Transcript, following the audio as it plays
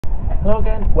Hello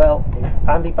again, well, it's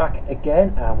Andy back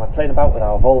again, and we're playing about with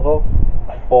our Volvo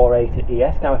 480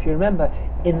 ES. Now if you remember,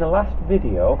 in the last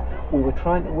video we were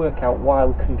trying to work out why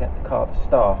we couldn't get the car to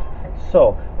start.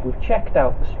 So we've checked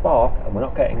out the spark and we're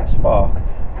not getting a spark,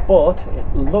 but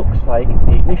it looks like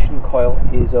the ignition coil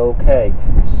is okay.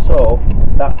 So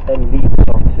that then leads us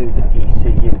on to the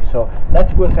ECU. So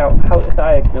let's work out how to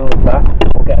diagnose that.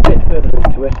 We'll get a bit further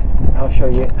into it. I'll show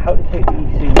you how to take the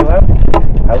ECU out,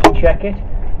 how to check it,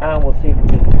 and we'll see if we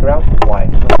can figure out why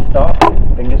it's not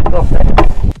start. Fingers crossed.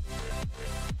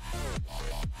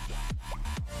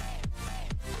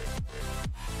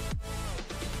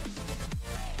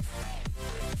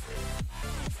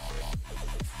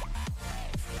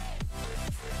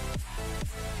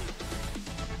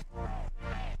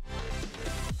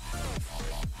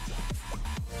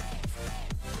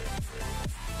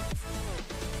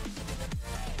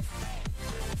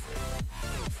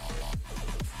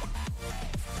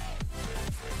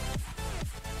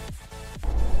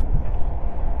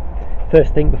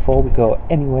 First thing before we go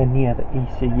anywhere near the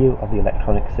ECU of the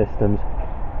electronic systems,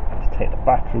 let's take the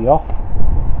battery off.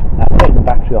 I'm taking the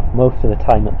battery off most of the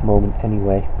time at the moment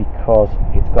anyway, because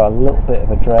it's got a little bit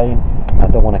of a drain. I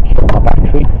don't want to kill my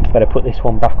battery. Better put this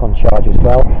one back on charge as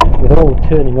well. With all the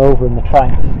turning over and the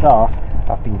trying to start,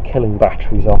 I've been killing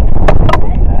batteries off.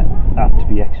 That's to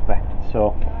be expected.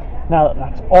 So now that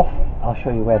that's off, I'll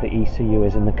show you where the ECU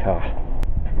is in the car.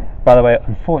 By the way,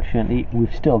 unfortunately,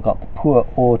 we've still got the poor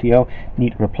audio.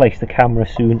 Need to replace the camera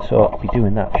soon, so I'll be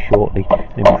doing that shortly,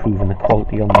 improving the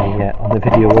quality on the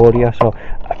video audio. So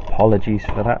apologies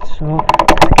for that. So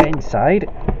let's get inside.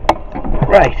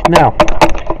 Right now,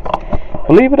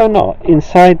 believe it or not,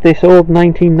 inside this old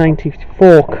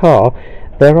 1994 car,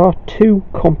 there are two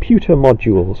computer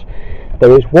modules.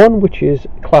 There is one which is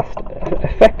classed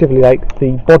effectively like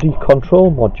the body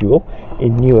control module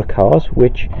in newer cars,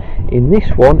 which in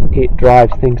this one it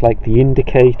drives things like the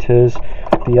indicators,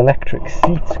 the electric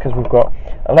seats, because we've got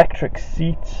electric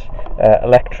seats,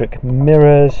 electric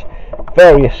mirrors,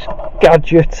 various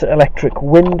gadgets, electric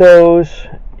windows,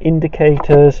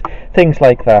 indicators, things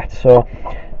like that. So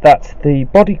that's the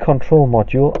body control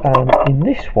module, and in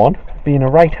this one, being a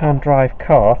right-hand drive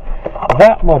car,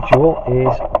 that module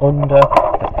is under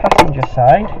the passenger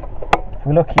side. If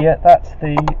we look here, that's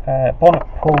the bonnet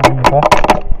pull lever,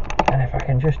 and if I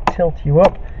can just tilt you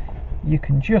up, you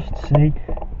can just see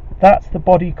that's the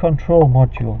body control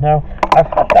module. Now I've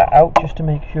had that out just to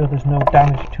make sure there's no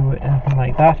damage to it, anything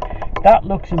like that. That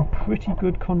looks in pretty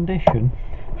good condition.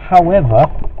 However,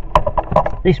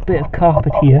 this bit of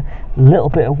carpet here, a little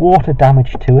bit of water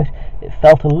damage to it. It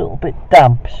felt a little bit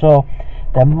damp, so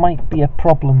there might be a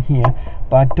problem here,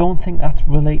 but I don't think that's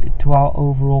related to our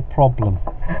overall problem.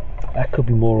 That could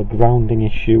be more a grounding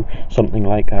issue, something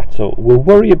like that. So we'll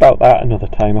worry about that another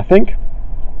time, I think.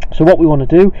 So what we want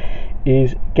to do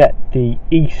is get the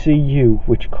ECU,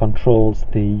 which controls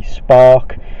the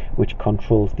spark, which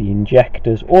controls the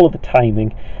injectors, all of the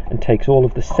timing, and takes all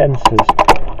of the sensors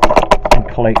and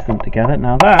collates them together.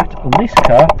 Now that, on this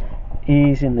car,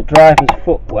 is in the driver's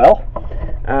footwell,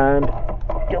 and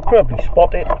you'll probably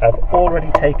spot it, I've already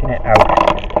taken it out.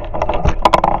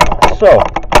 So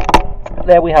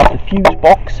there we have the fuse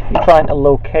box. We're trying to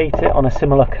locate it on a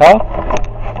similar car,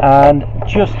 and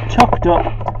just tucked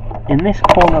up in this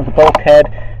corner of the bulkhead,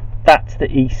 that's the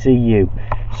ECU.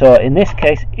 So in this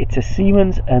case it's a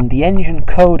Siemens, and the engine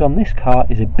code on this car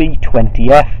is a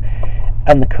B20F,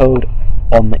 and the code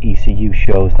on the ECU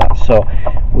shows that. So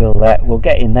we'll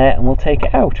get in there and we'll take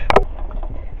it out.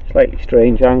 Slightly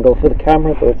strange angle for the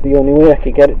camera, but it's the only way I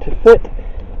could get it to fit.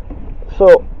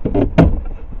 So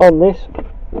on this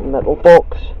metal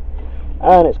box,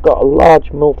 and it's got a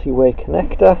large multi-way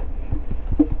connector.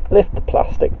 Lift the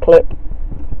plastic clip,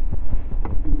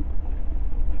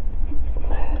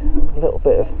 a little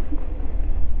bit of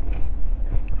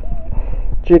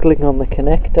jiggling on the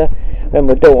connector.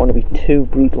 Remember, don't want to be too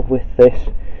brutal with this.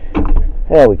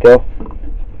 There we go,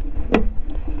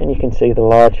 and you can see the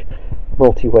large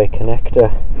multi-way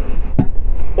connector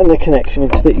and the connection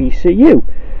into the ECU.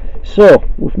 So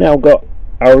we've now got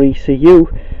our ECU.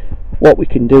 What we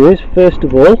can do is, first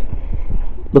of all,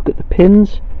 look at the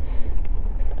pins,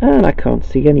 and I can't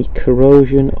see any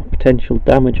corrosion or potential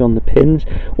damage on the pins.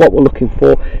 What we're looking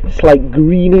for, slight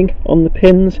greening on the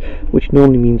pins, which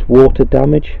normally means water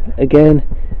damage. Again,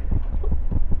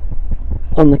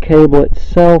 on the cable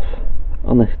itself,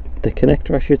 on the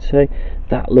connector I should say,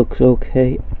 that looks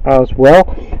okay as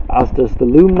well, as does the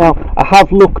loom. Now I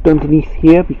have looked underneath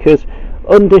here, because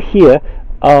under here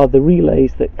are the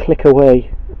relays that click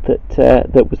away,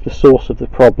 that was the source of the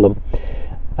problem.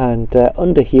 and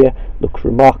under here looks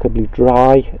remarkably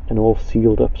dry and all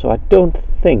sealed up, so I don't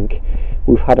think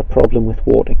we've had a problem with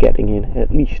water getting in, at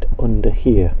least under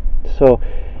here. So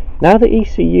now the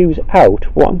ECU's out,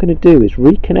 what I'm going to do is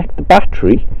reconnect the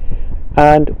battery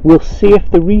and we'll see if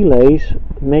the relays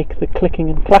make the clicking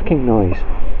and clacking noise.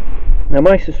 Now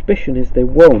my suspicion is they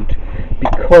won't,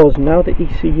 because now the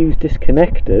ECU's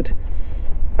disconnected,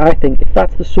 I think if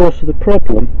that's the source of the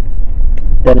problem,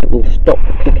 then it will stop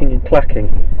the clicking and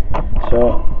clacking.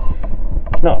 So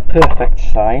it's not a perfect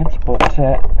science, but it's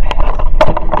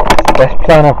the best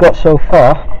plan I've got so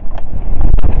far.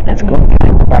 Let's go and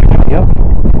connect the battery up.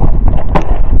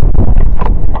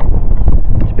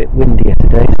 It's a bit windier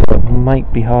today, so it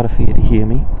might be harder for you to hear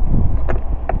me.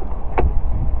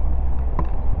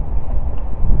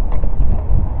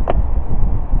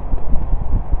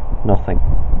 Nothing.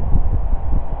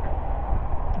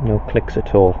 No clicks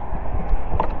at all.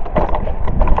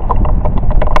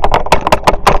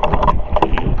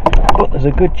 But there's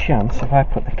a good chance if I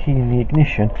put the key in the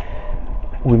ignition,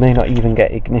 we may not even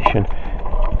get ignition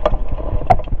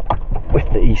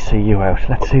with the ECU out.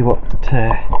 Let's see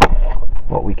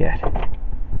what we get.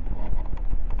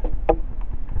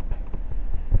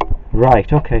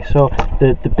 Right, okay, so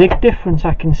the big difference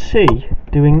I can see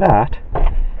doing that,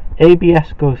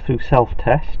 ABS goes through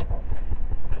self-test,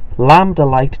 lambda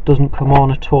light doesn't come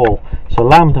on at all, so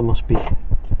lambda must be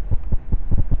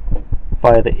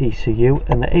via the ECU,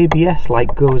 and the ABS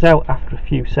light goes out after a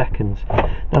few seconds.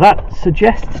 Now that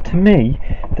suggests to me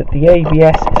that the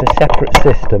ABS is a separate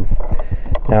system.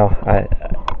 Now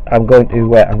I'm going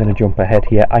to jump ahead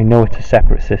here. I know it's a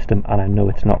separate system and I know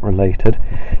it's not related,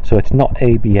 so it's not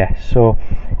ABS, so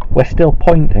we're still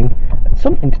pointing at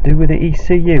something to do with the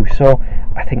ECU. So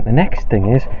I think the next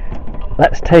thing is,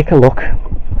 let's take a look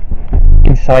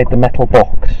inside the metal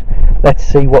box. Let's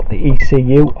see what the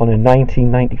ECU on a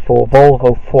 1994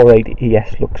 Volvo 480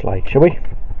 ES looks like, shall we?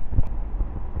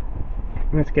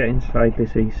 Let's get inside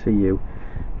this ECU.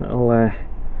 Little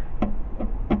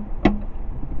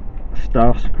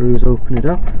star screws open it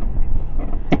up.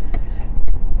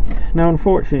 Now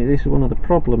unfortunately this is one of the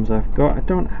problems I've got. I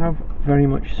don't have very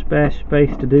much spare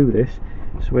space to do this,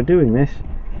 so we're doing this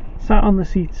sat on the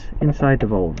seats inside the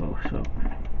Volvo. So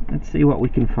let's see what we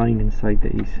can find inside the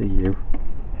ECU.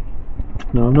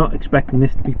 Now I'm not expecting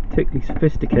this to be particularly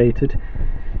sophisticated,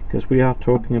 because we are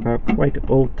talking about quite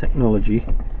old technology,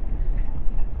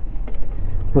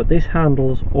 but this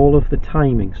handles all of the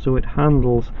timing. So it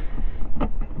handles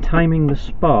timing the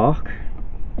spark,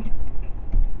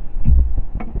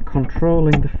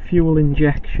 controlling the fuel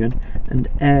injection and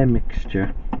air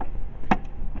mixture.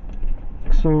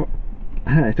 So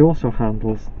it also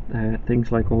handles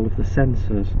things like all of the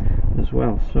sensors as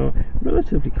well, so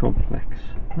relatively complex.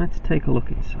 Let's take a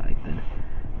look inside then.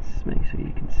 Let's make sure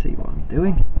you can see what I'm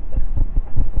doing.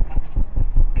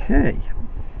 Okay,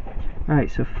 right,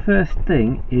 so first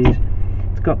thing is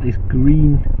it's got this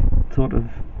green sort of,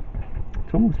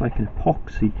 it's almost like an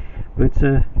epoxy, but it's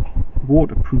a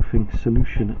waterproofing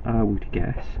solution, I would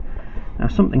guess. Now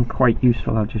something quite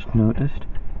useful I've just noticed,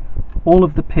 all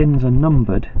of the pins are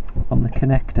numbered on the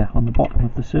connector on the bottom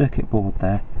of the circuit board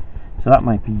there, so that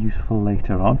might be useful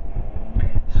later on.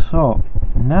 So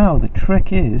now the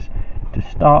trick is to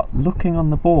start looking on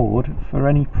the board for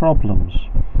any problems.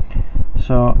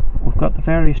 So we've got the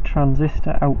various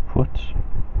transistor outputs,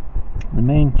 the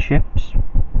main chips.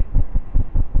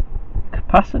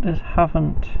 Capacitors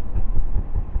haven't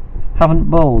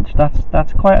bulged.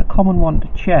 That's quite a common one to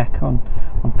check on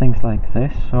things like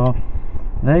this, so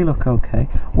they look okay.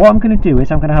 What I'm going to do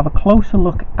is I'm going to have a closer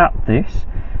look at this,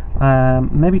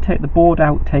 maybe take the board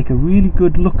out, take a really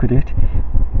good look at it,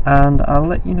 and I'll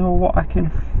let you know what I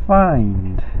can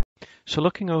find. So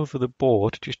looking over the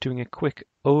board, just doing a quick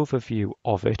overview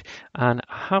of it, and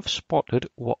I have spotted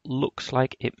what looks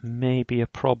like it may be a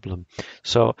problem.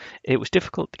 So it was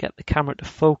difficult to get the camera to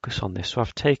focus on this, so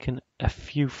I've taken a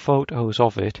few photos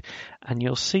of it, and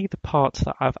you'll see the parts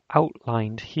that I've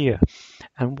outlined here.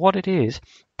 And what it is,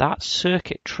 that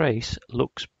circuit trace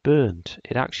looks burnt.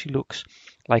 It actually looks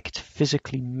like it's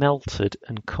physically melted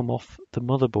and come off the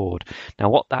motherboard. Now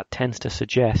what that tends to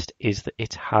suggest is that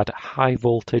it's had high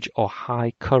voltage or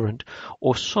high current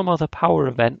or some other power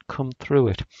event come through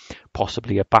it,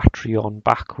 possibly a battery on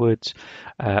backwards,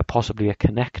 possibly a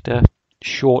connector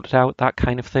shorted out, that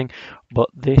kind of thing. But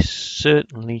this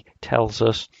certainly tells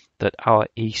us that our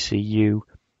ECU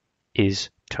is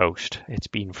toast. It's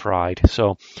been fried.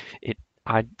 So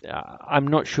I'm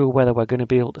not sure whether we're going to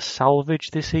be able to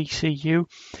salvage this ECU.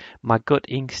 My gut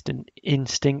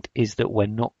instinct is that we're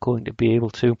not going to be able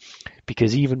to,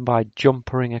 because even by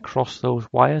jumpering across those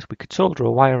wires, we could solder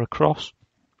a wire across.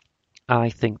 I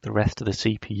think the rest of the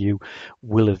CPU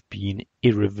will have been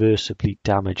irreversibly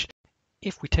damaged.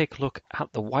 If we take a look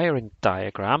at the wiring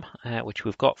diagram, which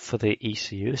we've got for the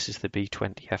ECU, this is the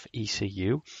B20F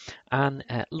ECU, and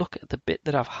look at the bit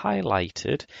that I've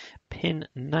highlighted, pin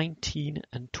 19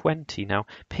 and 20. Now,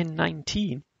 pin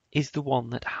 19 is the one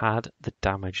that had the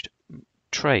damaged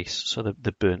trace, so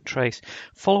the burnt trace.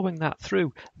 Following that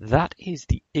through, that is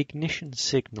the ignition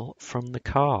signal from the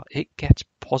car. It gets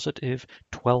positive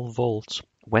 12 volts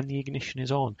when the ignition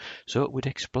is on. So it would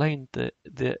explain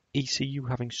the ECU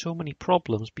having so many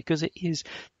problems, because it is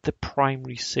the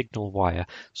primary signal wire.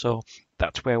 So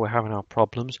that's where we're having our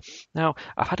problems. Now,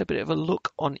 I've had a bit of a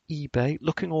look on eBay,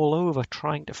 looking all over,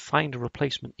 trying to find a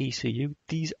replacement ECU.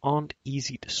 These aren't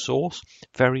easy to source.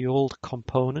 Very old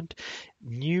component.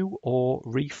 New or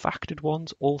refactored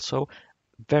ones also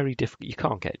very difficult. You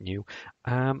can't get new.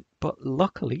 But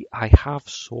luckily, I have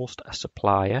sourced a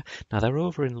supplier. Now, they're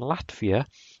over in Latvia,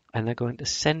 and they're going to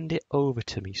send it over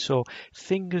to me. So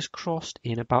fingers crossed,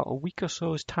 in about a week or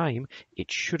so's time,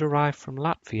 it should arrive from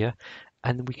Latvia,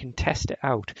 and we can test it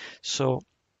out. So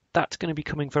that's going to be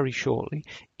coming very shortly.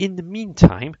 In the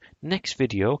meantime, next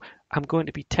video, I'm going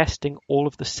to be testing all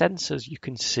of the sensors you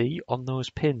can see on those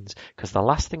pins, because the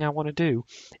last thing I want to do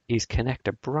is connect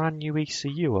a brand new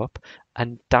ECU up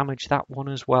and damage that one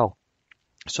as well.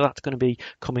 So that's going to be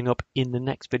coming up in the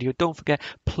next video. Don't forget,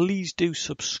 please do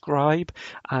subscribe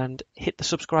and hit the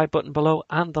subscribe button below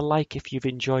and the like if you've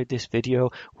enjoyed this video.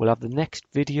 We'll have the next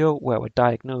video where we're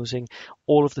diagnosing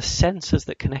all of the sensors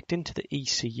that connect into the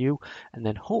ECU, and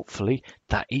then hopefully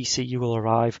that ECU will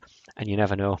arrive, and you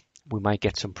never know, we might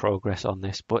get some progress on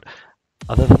this. But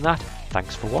other than that,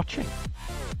 thanks for watching.